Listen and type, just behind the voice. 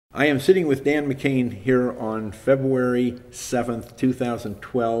I am sitting with Dan McCain here on February 7th,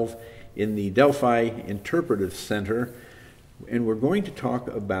 2012 in the Delphi Interpretive Center, and we're going to talk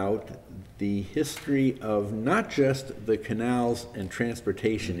about the history of not just the canals and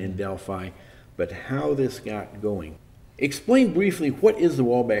transportation in Delphi, but how this got going. Explain briefly, what is the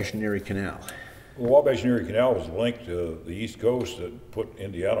Wabash and Erie Canal? The Wabash and Erie Canal was linked to the East Coast that put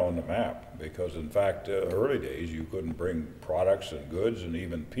Indiana on the map because, in fact, early days you couldn't bring products and goods and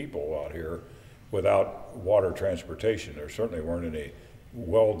even people out here without water transportation. There certainly weren't any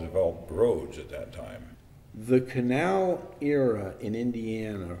well-developed roads at that time. The canal era in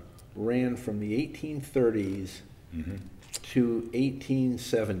Indiana ran from the 1830s to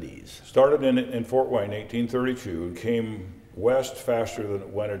 1870s. Started in Fort Wayne, 1832, and came west faster than it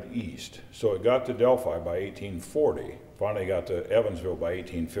went east. So it got to Delphi by 1840, finally got to Evansville by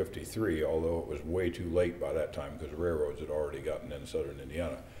 1853, although it was way too late by that time because railroads had already gotten in southern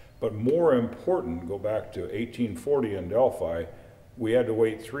Indiana. But more important, go back to 1840 in Delphi, we had to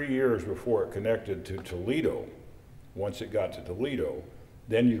wait 3 years before it connected to Toledo. Once it got to Toledo,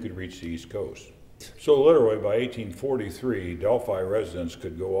 then you could reach the East Coast. So literally by 1843, Delphi residents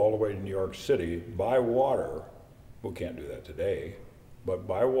could go all the way to New York City by water. We can't do that today, but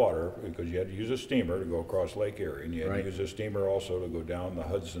by water, because you had to use a steamer to go across Lake Erie, and you had to use a steamer also to go down the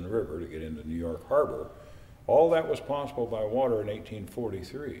Hudson River to get into New York Harbor. All that was possible by water in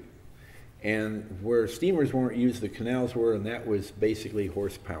 1843. And where steamers weren't used, the canals were, and that was basically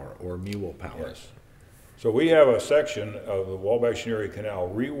horsepower or mule power. Yes. So we have a section of the Wabash and Erie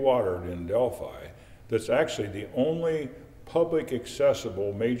Canal rewatered in Delphi that's actually the only public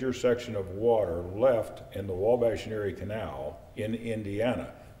accessible major section of water left in the Wabash and Erie Canal in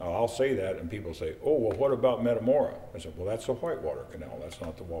Indiana. Now I'll say that and people say, oh, well, what about Metamora? I said, well, that's the Whitewater Canal, that's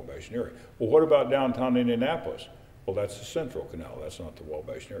not the Wabash and Erie. Well, what about downtown Indianapolis? Well, that's the Central Canal, that's not the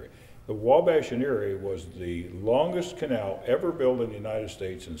Wabash and Erie. The Wabash and Erie was the longest canal ever built in the United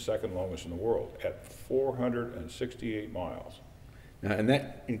States and second longest in the world at 468 miles. And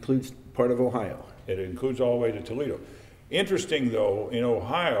that includes part of Ohio. It includes all the way to Toledo. Interesting though, in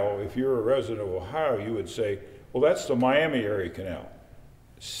Ohio, if you're a resident of Ohio, you would say, well, that's the Miami Area Canal.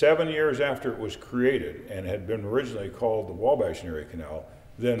 7 years after it was created and had been originally called the Wabash and Erie Canal,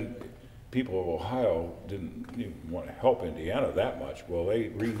 then people of Ohio didn't even want to help Indiana that much. Well, they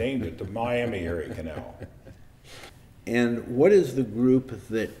renamed it the Miami Area Canal. And what is the group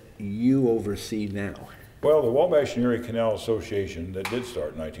that you oversee now? Well, the Wabash and Erie Canal Association that did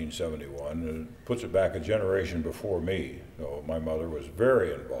start in 1971 puts it back a generation before me. So my mother was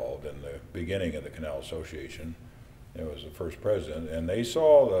very involved in the beginning of the Canal Association. It was the first president, and they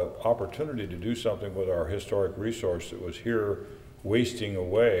saw the opportunity to do something with our historic resource that was here wasting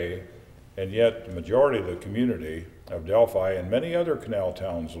away, and yet the majority of the community of Delphi and many other canal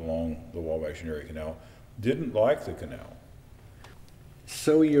towns along the Wabash and Erie Canal didn't like the canal.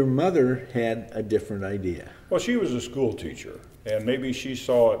 So your mother had a different idea. Well, she was a school teacher, and maybe she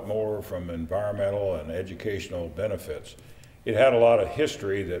saw it more from environmental and educational benefits. It had a lot of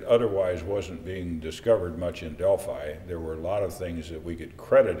history that otherwise wasn't being discovered much in Delphi. There were a lot of things that we could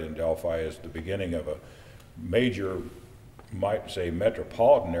credit in Delphi as the beginning of a major, might say,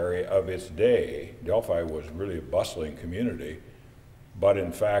 metropolitan area of its day. Delphi was really a bustling community. But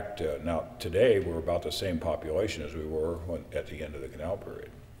in fact, now today we're about the same population as we were at the end of the canal period.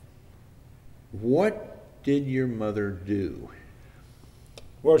 What did your mother do?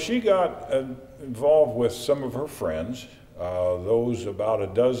 Well, she got involved with some of her friends, those about a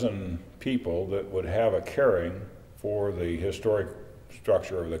dozen people that would have a caring for the historic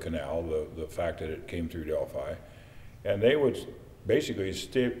structure of the canal, the fact that it came through Delphi. And they would basically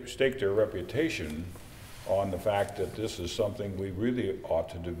stake their reputation on the fact that this is something we really ought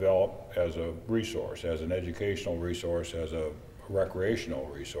to develop as a resource, as an educational resource, as a recreational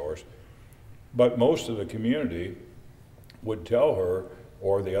resource. But most of the community would tell her,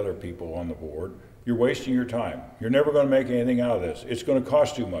 or the other people on the board, you're wasting your time. You're never going to make anything out of this. It's going to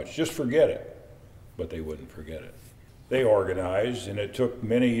cost too much. Just forget it. But they wouldn't forget it. They organized, and it took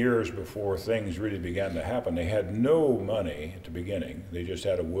many years before things really began to happen. They had no money at the beginning. They just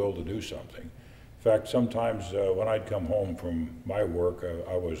had a will to do something. In fact, sometimes when I'd come home from my work,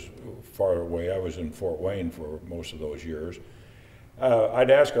 I was far away. I was in Fort Wayne for most of those years.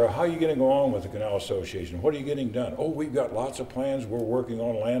 I'd ask her, how are you getting along with the Canal Association? What are you getting done? Oh, we've got lots of plans. We're working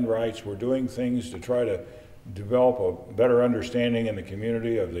on land rights. We're doing things to try to develop a better understanding in the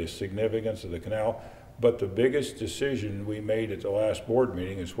community of the significance of the canal. But the biggest decision we made at the last board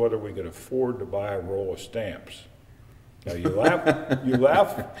meeting is whether we could afford to buy a roll of stamps. Now you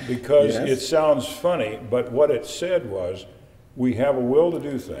laugh because it sounds funny, but what it said was, we have a will to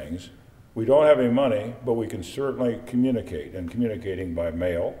do things. We don't have any money, but we can certainly communicate, and communicating by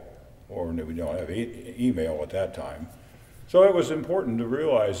mail, or we don't have email at that time. So it was important to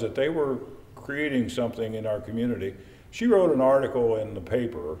realize that they were creating something in our community. She wrote an article in the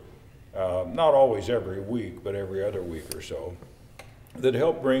paper, not always every week, but every other week or so, that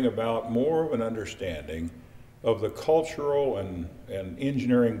helped bring about more of an understanding of the cultural and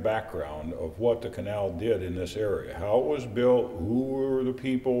engineering background of what the canal did in this area, how it was built, who were the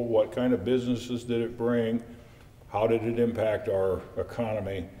people, what kind of businesses did it bring, how did it impact our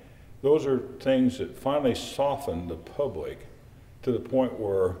economy. Those are things that finally softened the public to the point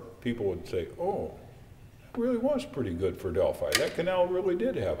where people would say, oh, that really was pretty good for Delphi. That canal really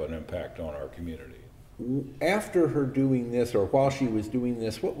did have an impact on our community. After her doing this, or while she was doing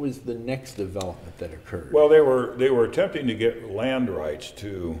this, what was the next development that occurred? Well, they were attempting to get land rights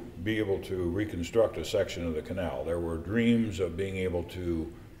to be able to reconstruct a section of the canal. There were dreams of being able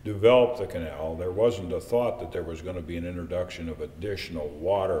to develop the canal. There wasn't a thought that there was going to be an introduction of additional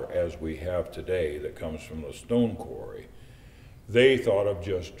water as we have today that comes from the stone quarry. They thought of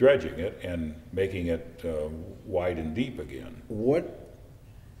just dredging it and making it wide and deep again.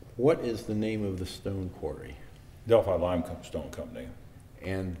 What is the name of the stone quarry? Delphi Limestone Company.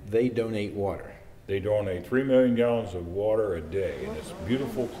 And they donate water? They donate 3 million gallons of water a day, and it's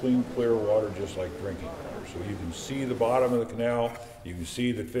beautiful, clean, clear water, just like drinking water. So you can see the bottom of the canal, you can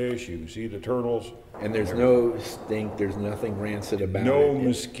see the fish, you can see the turtles. And there's no stink, there's nothing rancid about it? No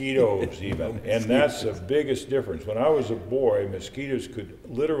mosquitoes even, and that's the biggest difference. When I was a boy, mosquitoes could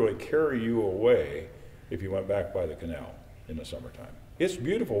literally carry you away if you went back by the canal in the summertime. It's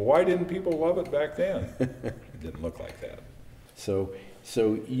beautiful. Why didn't people love it back then? It didn't look like that. So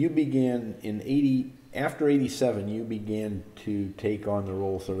you began after 87, you began to take on the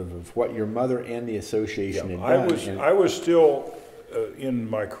role sort of what your mother and the association had done. I was still in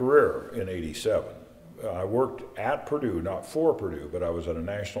my career in 87. I worked at Purdue, not for Purdue, but I was at a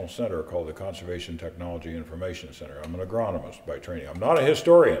national center called the Conservation Technology Information Center. I'm an agronomist by training. I'm not a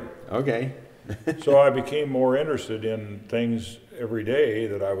historian. Okay. So I became more interested in things every day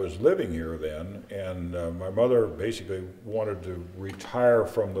that I was living here then, and my mother basically wanted to retire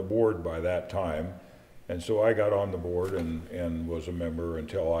from the board by that time, and so I got on the board and was a member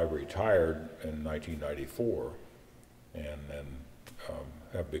until I retired in 1994, and then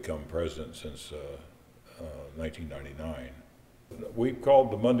have become president since 1999. We've called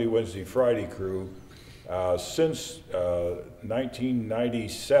the Monday, Wednesday, Friday crew since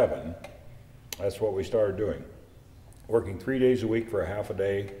 1997. That's what we started doing, working 3 days a week for a half a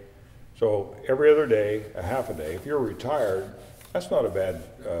day. So every other day, a half a day. If you're retired, that's not a bad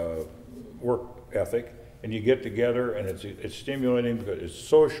work ethic. And you get together, and it's stimulating because it's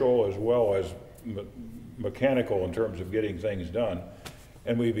social as well as mechanical in terms of getting things done.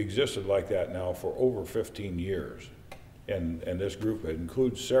 And we've existed like that now for over 15 years. And this group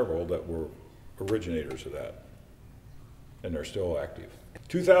includes several that were originators of that. And they're still active.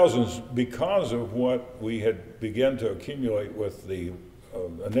 2000s, because of what we had begun to accumulate with the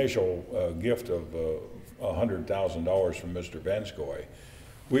initial gift of $100,000 from Mr. Vanskoy,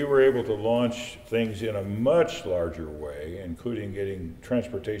 we were able to launch things in a much larger way, including getting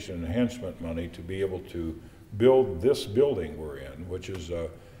transportation enhancement money to be able to build this building we're in, which is a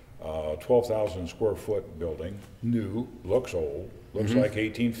 12,000 square foot building, new, looks old, looks like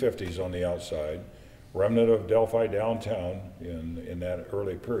 1850s on the outside, remnant of Delphi downtown in that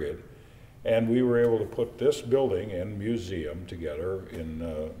early period. And we were able to put this building and museum together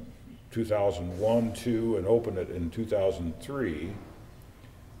in 2001, 2, and open it in 2003.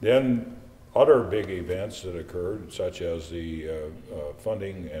 Then other big events that occurred, such as the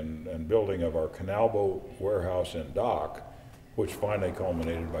funding and building of our canal boat warehouse and dock, which finally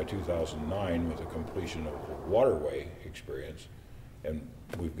culminated by 2009 with the completion of the waterway experience. And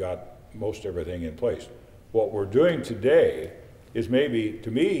we've got most everything in place. What we're doing today is maybe, to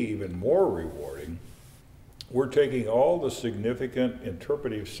me, even more rewarding. We're taking all the significant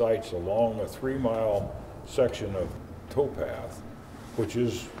interpretive sites along a 3-mile section of towpath, which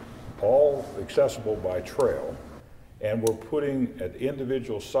is all accessible by trail, and we're putting at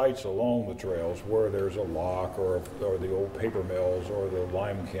individual sites along the trails where there's a lock or the old paper mills or the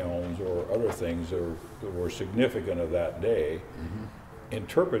lime kilns or other things that were significant of that day.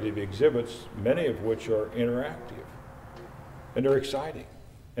 Interpretive exhibits, many of which are interactive, and they're exciting,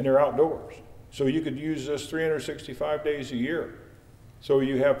 and they're outdoors. So you could use this 365 days a year. So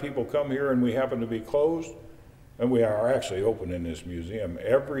you have people come here and we happen to be closed, and we are actually open in this museum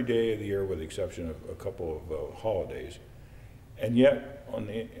every day of the year with the exception of a couple of holidays. And yet on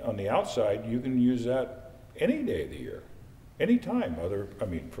the outside, you can use that any day of the year. anytime,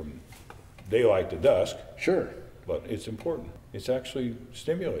 from daylight to dusk. Sure. But it's important. It's actually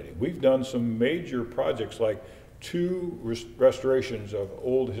stimulating. We've done some major projects like 2 restorations of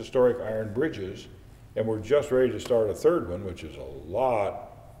old historic iron bridges, and we're just ready to start a 3rd one, which is a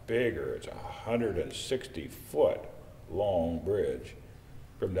lot bigger. It's a 160-foot long bridge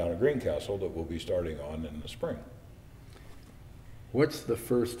from down at Greencastle that we'll be starting on in the spring. What's the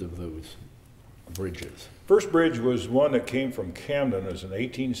first of those bridges? First bridge was one that came from Camden as an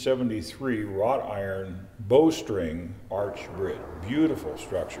 1873 wrought iron bowstring arch bridge. Beautiful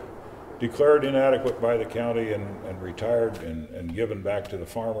structure. Declared inadequate by the county and retired and given back to the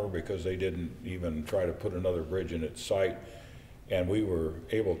farmer because they didn't even try to put another bridge in its site. And we were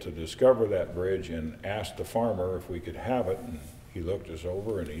able to discover that bridge and asked the farmer if we could have it. And he looked us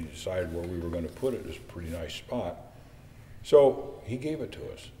over and he decided where we were going to put it. It was a pretty nice spot. So he gave it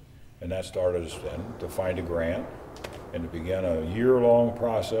to us. And that started us then to find a grant and to begin a year-long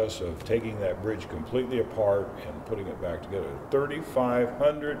process of taking that bridge completely apart and putting it back together.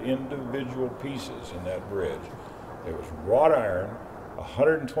 3,500 individual pieces in that bridge. It was wrought iron,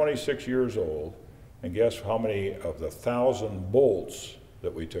 126 years old, and guess how many of the 1,000 bolts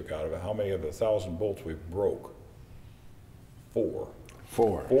that we took out of it, how many of the 1,000 bolts we broke? 4.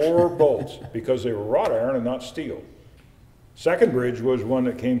 4 bolts, because they were wrought iron and not steel. Second bridge was one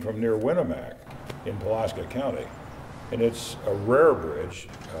that came from near Winnemac in Pulaski County. And it's a rare bridge,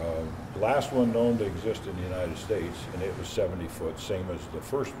 last one known to exist in the United States, and it was 70 foot, same as the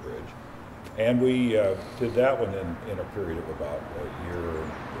first bridge. And we did that one in a period of about a year or a year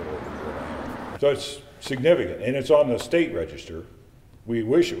and a half. So it's significant, and it's on the state register. We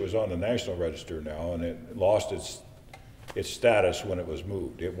wish it was on the national register now, and it lost its status when it was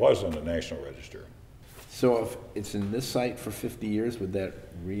moved. It was on the national register. So if it's in this site for 50 years, would that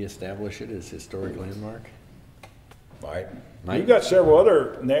reestablish it as historic landmark? Right. We've got several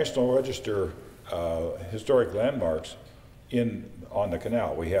other National Register historic landmarks on the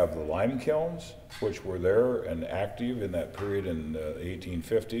canal. We have the lime kilns, which were there and active in that period in the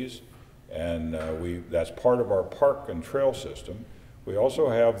 1850s, and that's part of our park and trail system. We also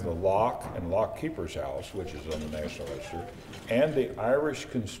have the lock and lock keeper's house, which is on the National Register, and the Irish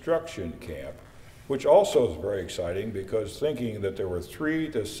construction camp, which also is very exciting because thinking that there were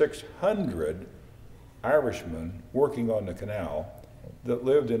 300 to 600 Irishmen working on the canal that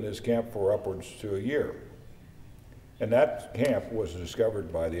lived in this camp for upwards to a year. And that camp was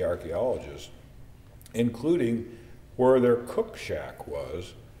discovered by the archaeologists, including where their cook shack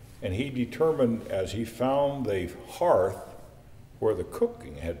was, and he determined as he found the hearth where the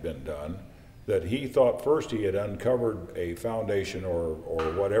cooking had been done, that he thought first he had uncovered a foundation or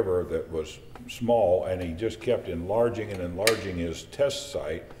whatever that was small, and he just kept enlarging and enlarging his test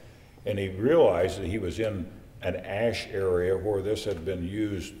site. And he realized that he was in an ash area where this had been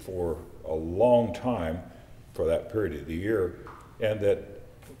used for a long time for that period of the year, and that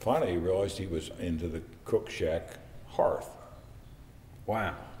finally he realized he was into the cook shack hearth.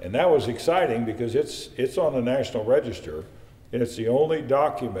 Wow. And that was exciting because it's on the National Register, and it's the only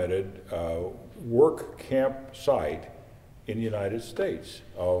documented work camp site in the United States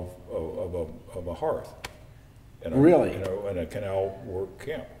of a hearth. Really? In a canal work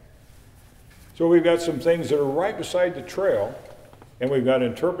camp. So we've got some things that are right beside the trail, and we've got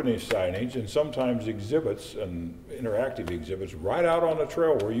interpretive signage and sometimes exhibits and interactive exhibits right out on the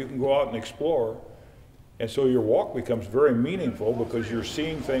trail where you can go out and explore. And so your walk becomes very meaningful because you're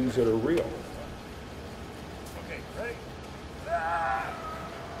seeing things that are real. Okay, ready?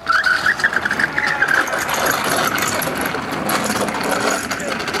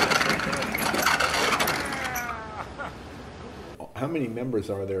 How many members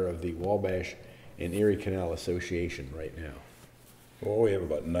are there of the Wabash and Erie Canal Association right now? Well, we have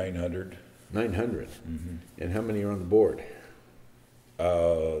about 900. 900? Mm-hmm. And how many are on the board?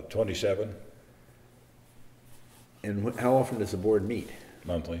 27 And how often does the board meet?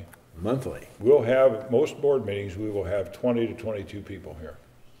 monthly. Monthly? We'll have, most board meetings, we will have 20 to 22 people here.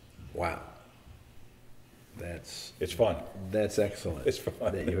 Wow. It's fun. That's excellent. It's fun.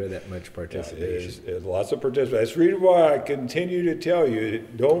 That you have that much participation. There's lots of participation. That's the reason why I continue to tell you,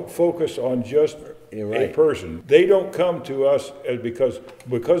 don't focus on just a person. They don't come to us because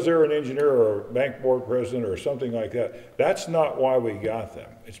they're an engineer or a bank board president or something like that. That's not why we got them.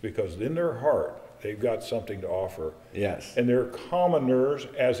 It's because in their heart, they've got something to offer. Yes. And they're commoners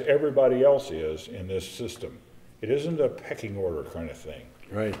as everybody else is in this system. It isn't a pecking order kind of thing.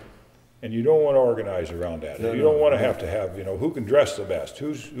 Right. And you don't want to organize around that. You don't want to have, who can dress the best,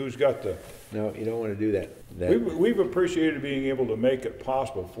 who's got the... No, you don't want to do that. We've appreciated being able to make it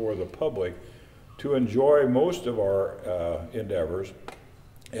possible for the public to enjoy most of our endeavors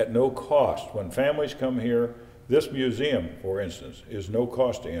at no cost. When families come here, this museum, for instance, is no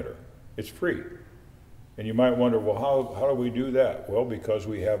cost to enter. It's free. And you might wonder, well, how do we do that? Well, because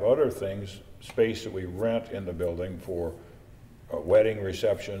we have other things, space that we rent in the building for wedding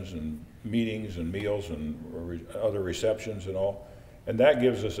receptions and meetings and meals and other receptions and all. And that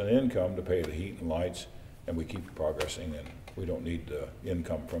gives us an income to pay the heat and lights, and we keep progressing, and we don't need the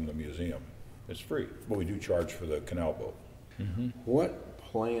income from the museum. It's free, but we do charge for the canal boat. What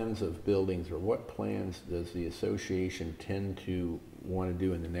plans of buildings, or what plans does the association tend to want to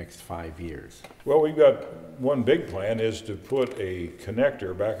do in the next 5 years? Well, we've got one big plan is to put a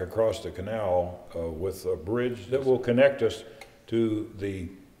connector back across the canal with a bridge that will connect us to the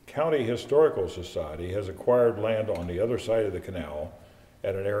County Historical Society has acquired land on the other side of the canal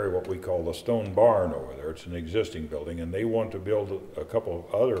at an area what we call the Stone Barn over there. It's an existing building, and they want to build a couple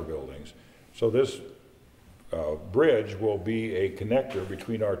of other buildings. So this bridge will be a connector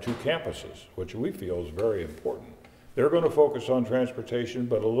between our two campuses, which we feel is very important. They're going to focus on transportation,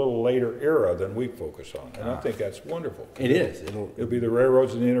 but a little later era than we focus on, and I think that's wonderful. It is. It'll be the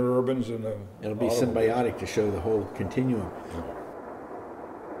railroads and the interurbans and the. It'll be symbiotic to show the whole continuum. Yeah.